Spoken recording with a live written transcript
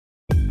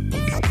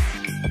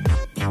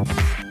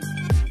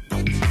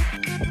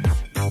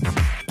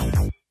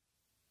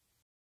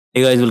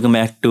Hey guys, welcome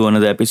back to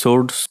another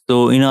episode.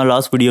 So in our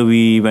last video,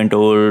 we went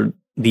over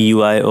the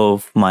UI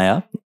of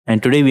Maya,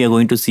 and today we are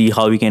going to see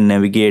how we can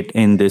navigate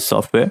in this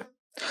software.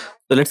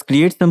 So let's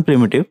create some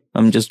primitive.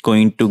 I'm just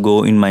going to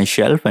go in my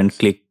shelf and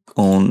click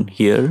on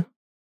here.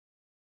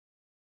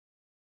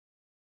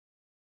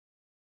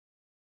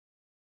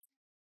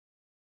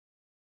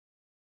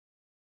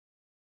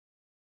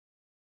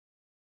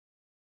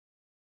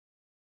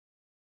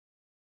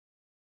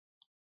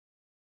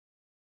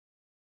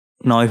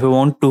 Now, if I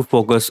want to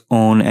focus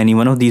on any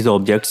one of these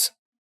objects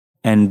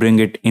and bring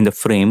it in the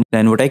frame,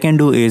 then what I can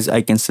do is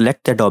I can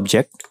select that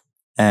object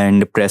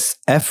and press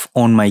F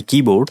on my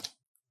keyboard,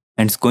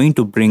 and it's going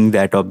to bring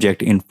that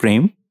object in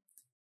frame.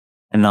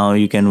 And now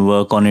you can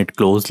work on it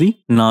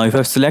closely. Now if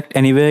I select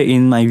anywhere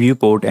in my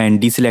viewport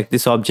and deselect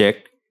this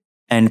object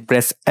and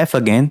press F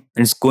again,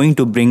 it's going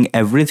to bring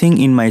everything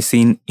in my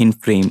scene in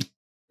frame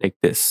like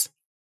this.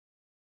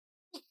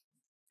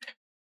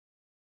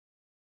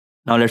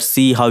 Now let's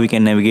see how we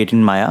can navigate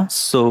in Maya.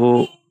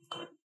 So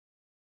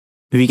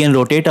we can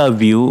rotate our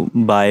view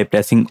by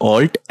pressing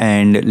Alt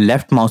and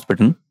left mouse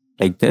button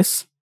like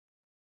this.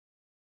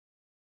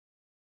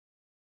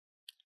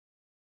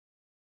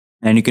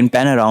 And you can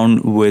pan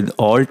around with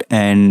Alt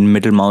and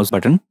middle mouse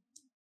button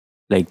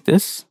like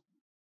this.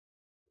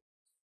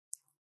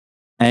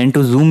 And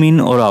to zoom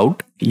in or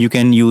out, you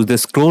can use the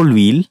scroll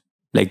wheel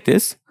like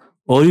this,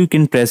 or you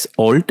can press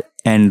Alt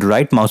and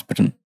right mouse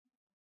button.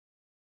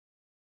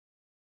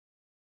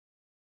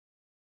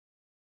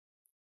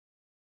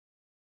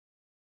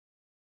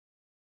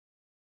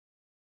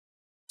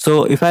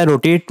 So if I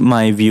rotate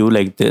my view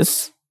like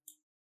this,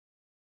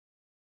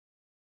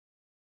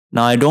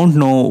 now I don't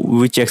know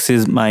which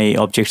axis my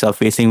objects are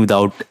facing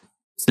without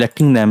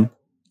selecting them.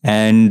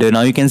 And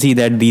now you can see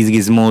that these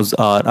gizmos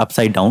are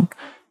upside down.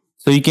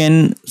 So you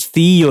can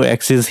see your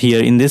axis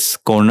here in this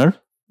corner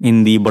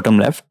in the bottom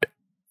left.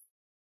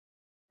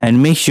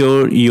 And make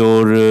sure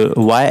your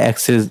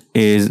y-axis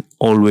is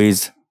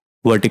always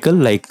vertical,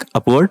 like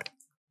upward.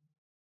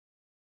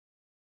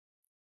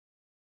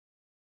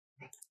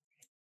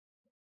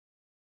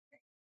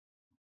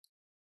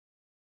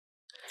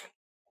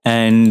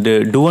 And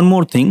do one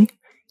more thing,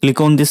 click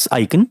on this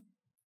icon,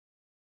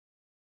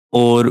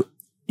 or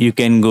you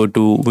can go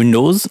to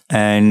Windows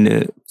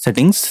and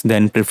settings,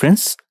 then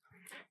preference,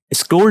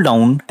 scroll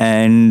down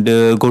and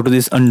go to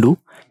this undo,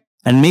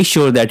 and make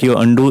sure that your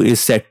undo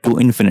is set to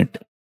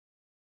infinite.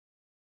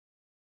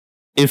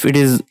 If it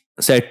is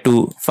set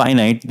to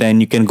finite, then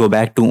you can go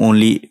back to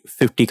only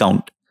 50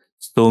 count.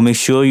 So make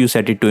sure you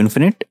set it to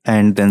infinite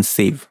and then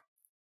save.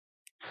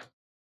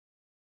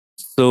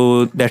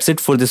 So that's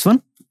it for this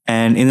one.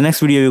 And in the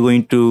next video, we're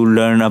going to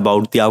learn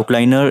about the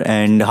outliner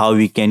and how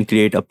we can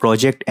create a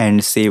project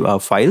and save our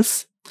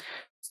files.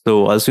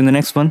 So I'll see you in the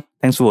next one.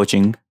 Thanks for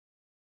watching.